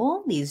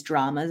fuel these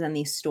dramas and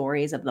these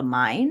stories of the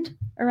mind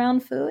around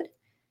food?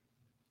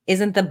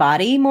 Isn't the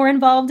body more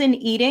involved in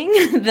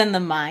eating than the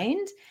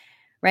mind,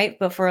 right?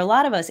 But for a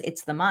lot of us,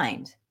 it's the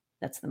mind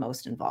that's the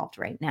most involved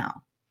right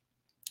now,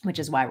 which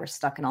is why we're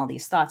stuck in all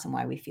these thoughts and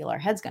why we feel our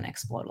head's going to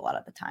explode a lot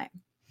of the time.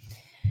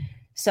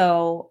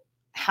 So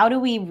how do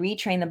we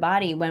retrain the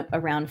body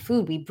around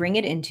food? We bring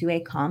it into a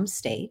calm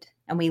state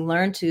and we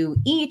learn to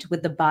eat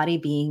with the body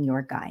being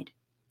your guide.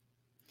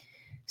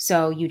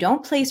 So you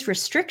don't place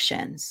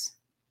restrictions,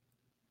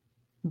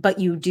 but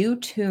you do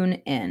tune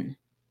in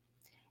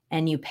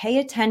and you pay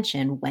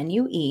attention when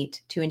you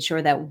eat to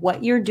ensure that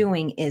what you're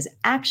doing is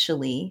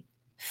actually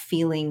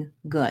feeling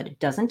good. It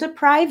doesn't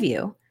deprive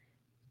you,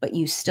 but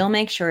you still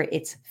make sure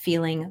it's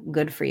feeling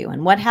good for you.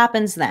 And what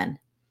happens then?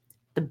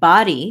 The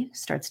body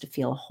starts to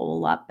feel a whole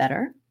lot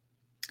better.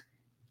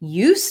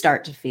 You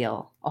start to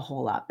feel a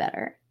whole lot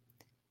better.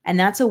 And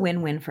that's a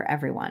win-win for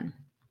everyone.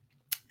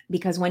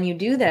 Because when you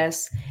do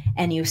this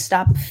and you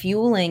stop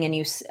fueling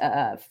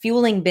and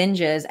fueling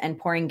binges and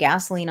pouring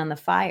gasoline on the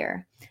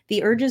fire,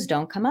 the urges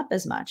don't come up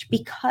as much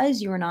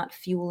because you're not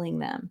fueling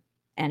them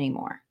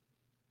anymore.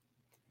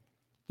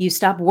 You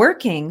stop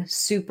working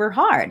super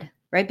hard,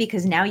 right?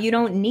 Because now you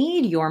don't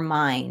need your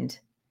mind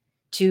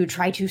to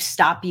try to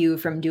stop you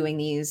from doing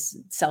these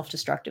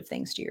self-destructive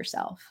things to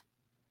yourself.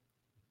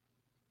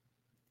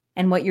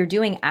 And what you're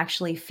doing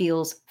actually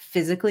feels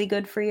physically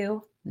good for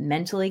you,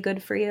 mentally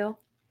good for you,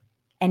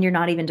 and you're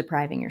not even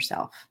depriving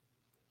yourself.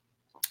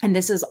 And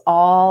this is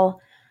all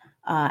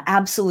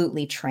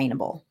absolutely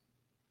trainable.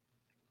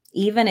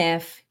 Even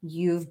if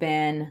you've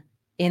been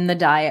in the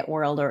diet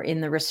world or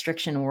in the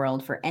restriction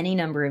world for any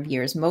number of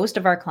years, most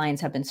of our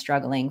clients have been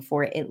struggling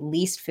for at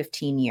least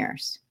 15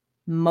 years.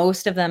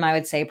 Most of them, I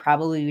would say,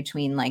 probably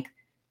between like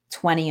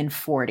 20 and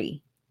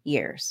 40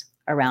 years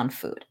around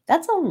food.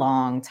 That's a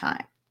long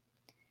time.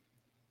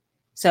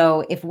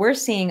 So if we're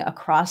seeing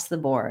across the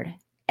board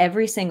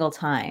every single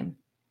time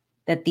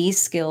that these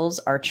skills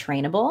are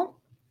trainable,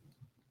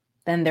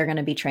 then they're going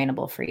to be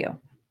trainable for you.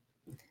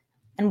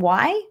 And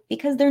why?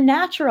 Because they're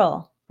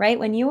natural, right?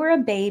 When you were a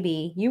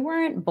baby, you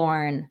weren't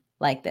born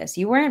like this.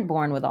 You weren't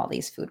born with all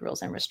these food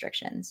rules and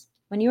restrictions.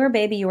 When you were a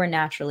baby, you were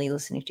naturally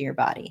listening to your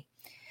body.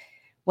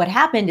 What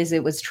happened is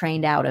it was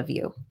trained out of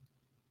you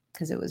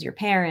because it was your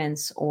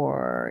parents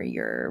or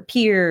your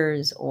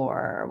peers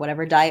or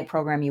whatever diet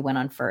program you went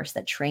on first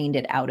that trained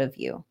it out of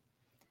you.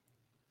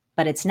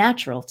 But it's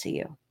natural to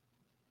you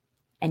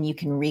and you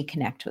can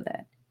reconnect with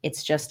it.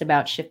 It's just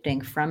about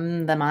shifting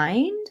from the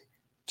mind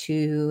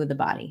to the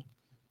body.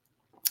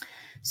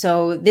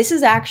 So this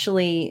is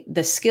actually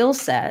the skill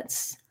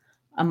sets,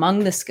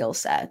 among the skill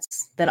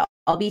sets that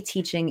I'll be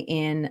teaching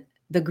in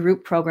the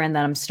group program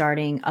that I'm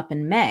starting up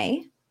in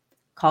May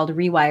called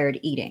Rewired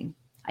Eating.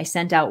 I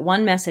sent out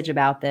one message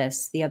about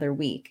this the other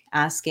week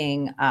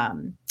asking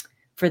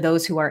for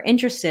those who are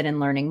interested in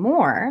learning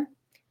more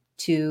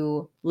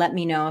to let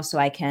me know so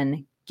I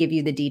can give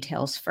you the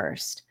details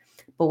first.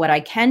 But what I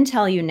can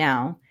tell you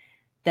now,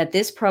 that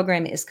this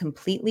program is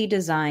completely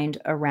designed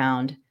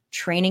around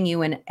training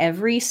you in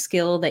every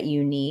skill that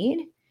you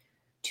need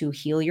to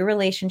heal your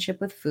relationship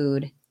with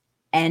food,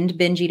 end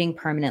binge eating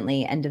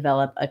permanently, and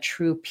develop a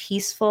true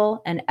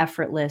peaceful and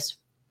effortless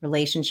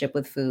relationship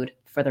with food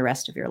for the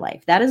rest of your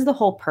life. That is the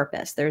whole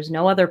purpose. There's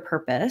no other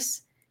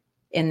purpose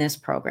in this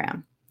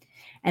program.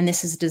 And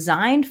this is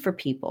designed for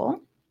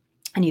people,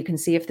 and you can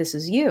see if this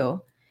is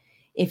you,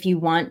 if you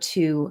want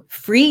to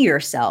free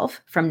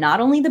yourself from not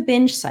only the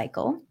binge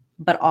cycle,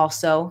 but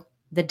also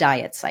the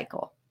diet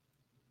cycle.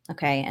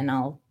 Okay, and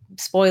I'll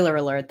spoiler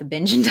alert, the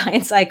binge and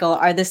diet cycle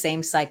are the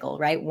same cycle,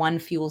 right? One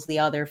fuels the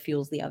other,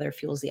 fuels the other,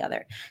 fuels the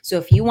other. So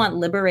if you want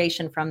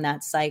liberation from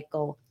that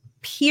cycle,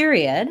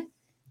 period,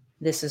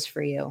 this is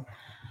for you.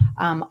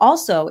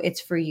 Also, it's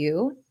for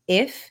you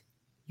if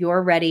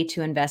you're ready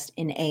to invest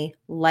in a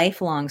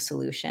lifelong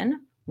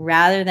solution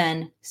rather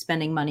than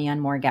spending money on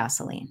more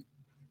gasoline,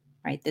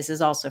 right? This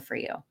is also for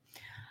you.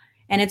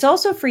 And it's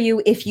also for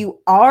you if you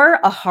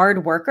are a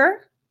hard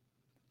worker,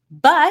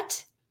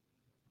 but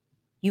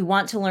you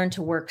want to learn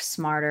to work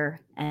smarter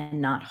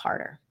and not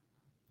harder.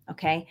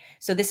 Okay.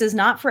 So this is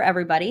not for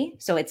everybody.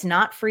 So it's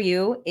not for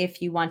you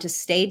if you want to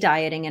stay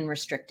dieting and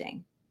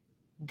restricting.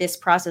 This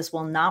process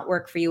will not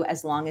work for you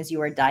as long as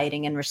you are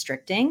dieting and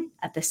restricting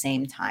at the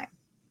same time.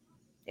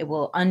 It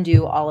will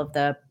undo all of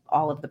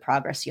the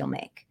progress you'll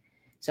make.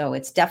 So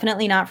it's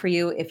definitely not for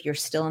you if you're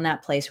still in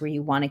that place where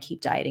you want to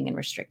keep dieting and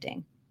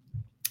restricting.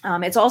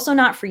 It's also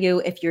not for you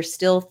if you're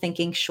still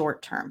thinking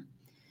short term.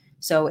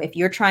 So if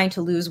you're trying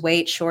to lose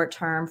weight short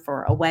term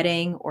for a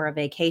wedding or a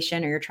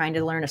vacation, or you're trying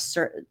to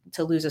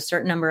lose a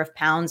certain number of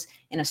pounds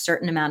in a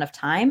certain amount of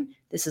time,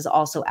 this is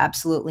also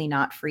absolutely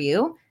not for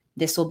you.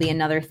 This will be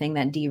another thing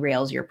that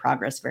derails your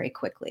progress very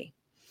quickly.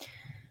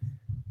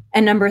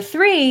 And number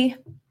 3,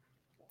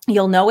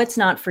 you'll know it's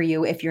not for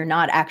you if you're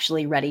not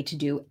actually ready to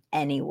do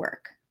any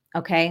work.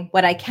 Okay.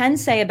 What I can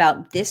say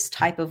about this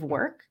type of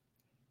work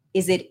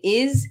is it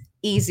is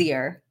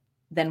easier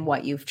than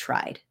what you've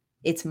tried.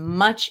 It's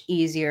much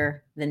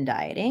easier than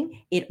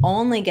dieting. It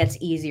only gets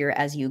easier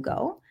as you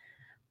go,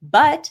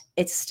 but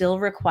it still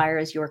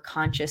requires your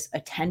conscious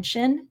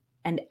attention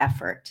and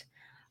effort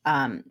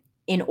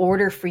in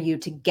order for you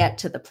to get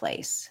to the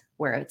place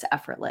where it's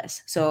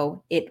effortless.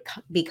 So it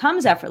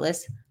becomes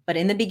effortless, but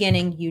in the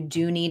beginning, you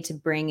do need to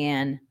bring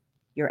in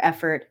your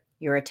effort,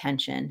 your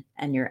attention,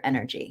 and your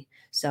energy.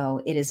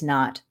 So it is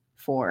not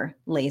for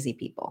lazy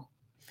people.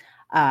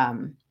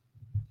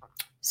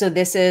 So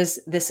this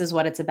is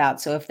what it's about.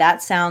 So if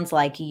that sounds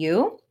like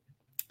you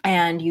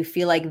and you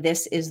feel like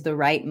this is the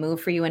right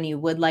move for you and you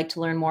would like to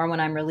learn more when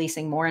I'm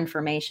releasing more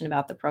information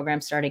about the program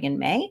starting in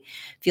May,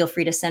 feel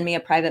free to send me a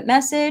private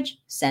message,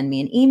 send me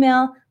an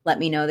email, let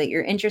me know that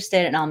you're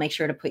interested, and I'll make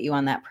sure to put you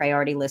on that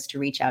priority list to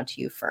reach out to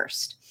you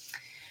first.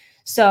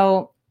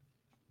 So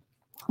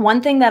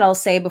one thing that I'll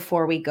say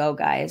before we go,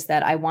 guys,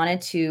 that I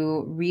wanted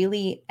to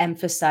really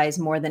emphasize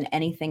more than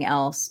anything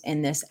else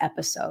in this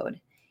episode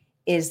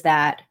is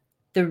that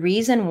the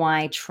reason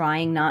why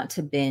trying not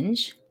to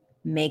binge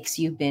makes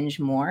you binge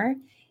more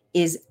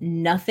is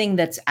nothing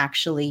that's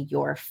actually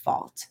your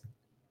fault.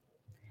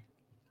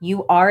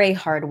 You are a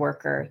hard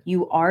worker,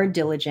 you are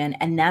diligent,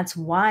 and that's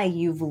why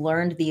you've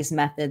learned these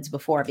methods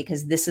before,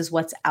 because this is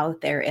what's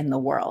out there in the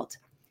world.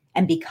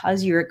 And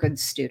because you're a good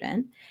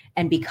student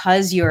and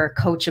because you're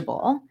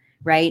coachable,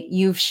 right?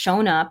 You've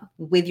shown up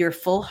with your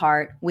full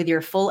heart, with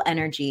your full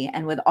energy,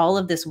 and with all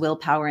of this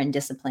willpower and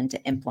discipline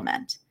to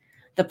implement.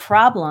 The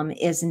problem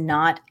is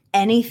not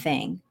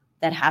anything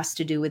that has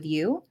to do with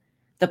you.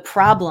 The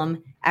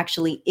problem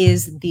actually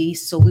is the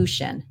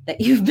solution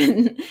that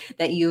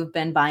you've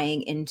been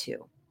buying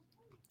into,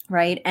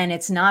 right? And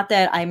it's not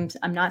that I'm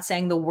not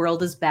saying the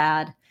world is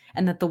bad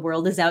and that the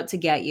world is out to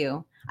get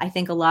you. I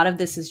think a lot of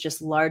this is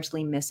just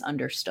largely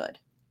misunderstood.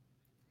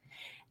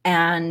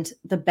 And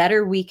the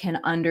better we can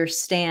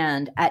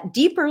understand at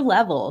deeper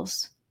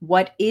levels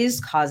what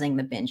is causing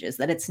the binges,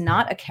 that it's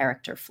not a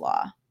character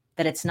flaw,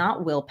 that it's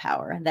not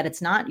willpower, that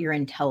it's not your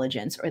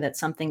intelligence, or that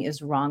something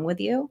is wrong with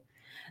you,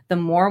 the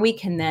more we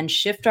can then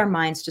shift our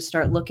minds to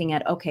start looking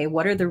at, okay,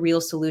 what are the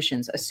real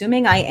solutions?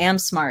 Assuming I am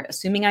smart,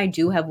 assuming I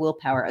do have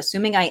willpower,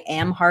 assuming I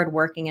am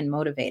hardworking and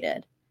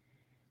motivated,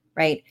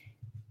 right?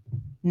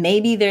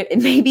 Maybe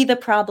the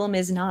problem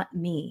is not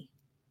me.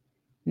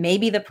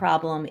 Maybe the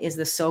problem is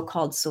the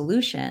so-called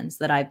solutions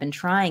that I've been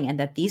trying, and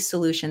that these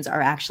solutions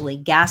are actually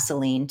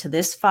gasoline to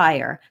this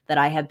fire that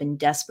I have been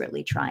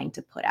desperately trying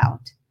to put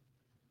out.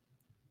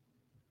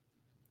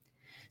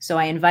 So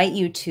I invite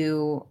you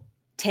to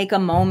take a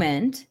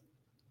moment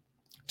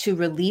to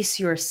release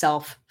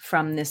yourself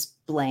from this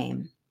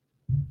blame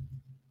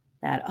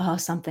that, oh,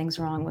 something's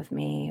wrong with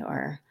me,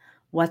 or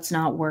what's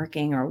not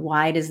working, or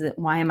why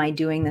am I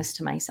doing this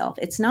to myself?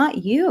 It's not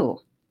you.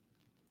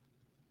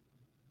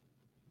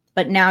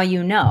 But now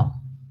you know.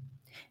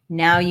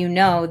 Now you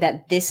know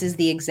that this is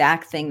the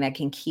exact thing that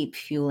can keep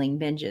fueling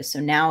binges. So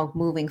now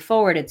moving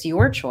forward, it's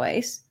your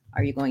choice.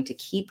 Are you going to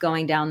keep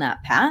going down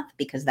that path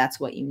because that's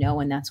what you know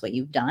and that's what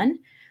you've done?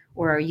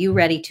 Or are you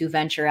ready to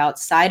venture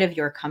outside of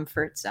your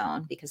comfort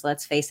zone? Because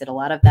let's face it, a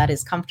lot of that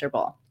is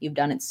comfortable. You've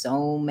done it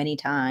so many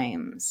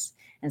times.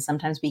 And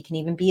sometimes we can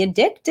even be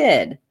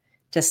addicted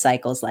to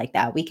cycles like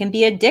that. We can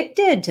be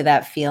addicted to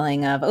that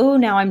feeling of, oh,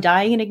 now I'm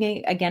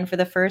dieting again for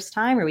the first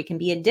time. Or we can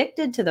be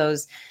addicted to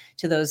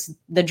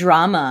the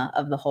drama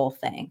of the whole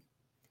thing.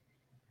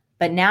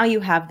 But now you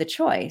have the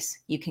choice.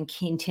 You can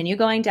continue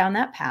going down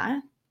that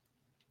path,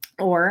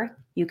 or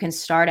you can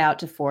start out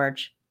to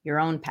forge your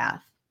own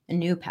path, a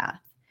new path,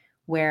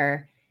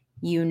 where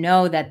you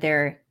know that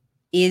there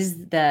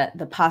is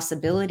the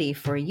possibility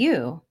for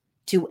you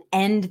to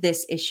end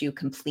this issue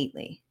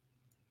completely.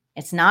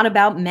 It's not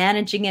about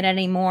managing it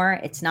anymore.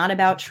 It's not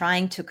about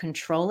trying to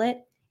control it.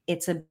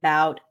 It's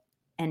about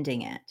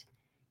ending it.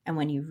 And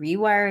when you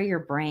rewire your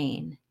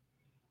brain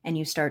and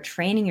you start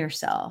training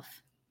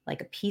yourself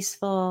like a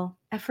peaceful,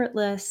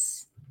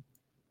 effortless,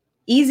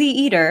 easy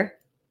eater,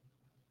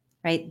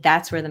 right?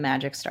 That's where the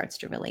magic starts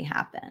to really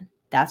happen.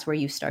 That's where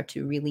you start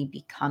to really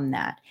become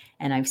that.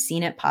 And I've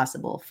seen it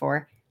possible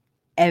for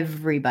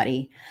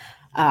everybody.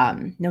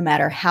 No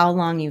matter how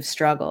long you've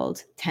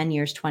struggled, 10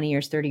 years, 20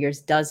 years, 30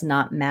 years, does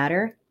not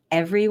matter.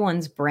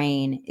 Everyone's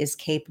brain is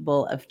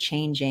capable of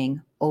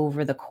changing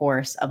over the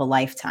course of a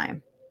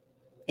lifetime.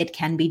 It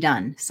can be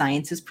done.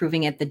 Science is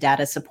proving it. The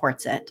data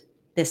supports it.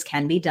 This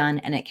can be done,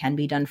 and it can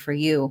be done for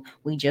you.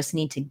 We just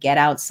need to get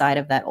outside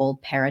of that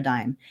old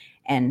paradigm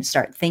and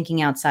start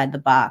thinking outside the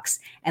box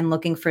and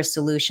looking for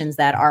solutions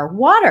that are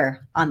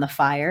water on the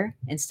fire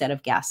instead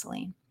of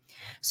gasoline.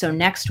 So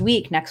next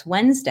week, next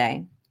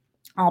Wednesday,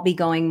 I'll be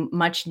going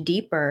much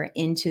deeper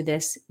into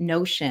this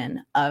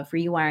notion of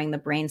rewiring the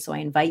brain. So I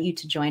invite you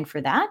to join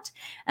for that.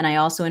 And I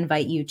also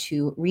invite you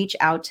to reach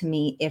out to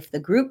me if the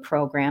group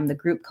program, the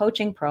group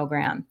coaching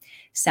program,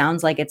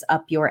 sounds like it's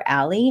up your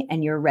alley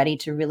and you're ready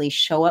to really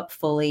show up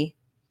fully,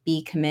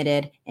 be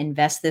committed,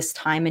 invest this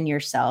time in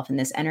yourself and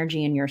this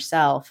energy in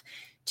yourself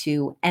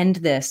to end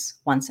this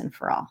once and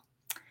for all.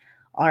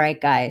 All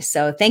right, guys.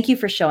 So thank you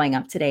for showing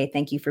up today.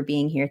 Thank you for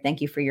being here. Thank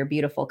you for your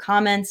beautiful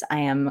comments. I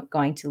am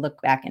going to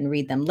look back and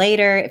read them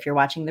later. If you're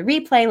watching the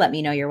replay, let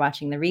me know you're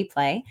watching the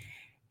replay.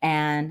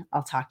 And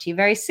I'll talk to you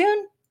very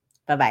soon.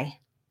 Bye-bye.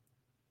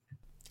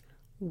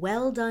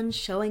 Well done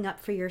showing up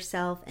for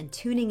yourself and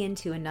tuning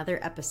into another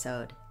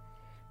episode.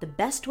 The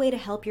best way to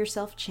help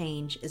yourself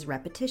change is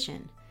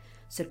repetition.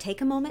 So take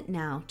a moment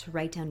now to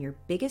write down your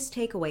biggest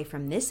takeaway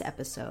from this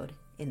episode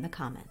in the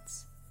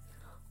comments.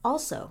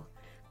 Also,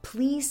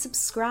 please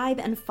subscribe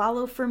and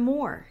follow for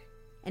more.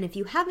 And if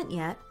you haven't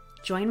yet,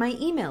 join my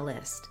email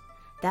list.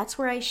 That's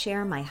where I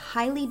share my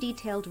highly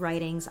detailed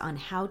writings on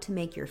how to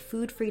make your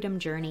food freedom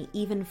journey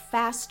even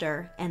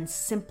faster and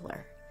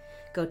simpler.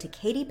 Go to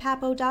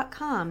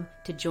katiepapo.com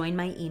to join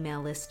my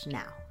email list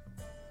now.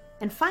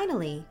 And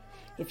finally,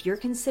 if you're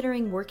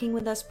considering working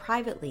with us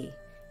privately,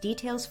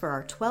 details for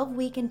our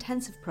 12-week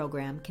intensive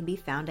program can be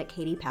found at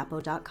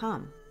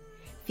katiepapo.com.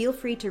 Feel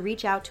free to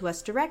reach out to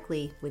us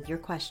directly with your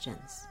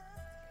questions.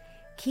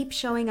 Keep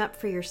showing up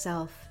for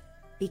yourself,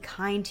 be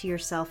kind to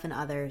yourself and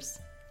others,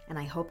 and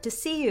I hope to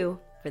see you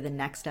for the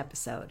next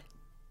episode.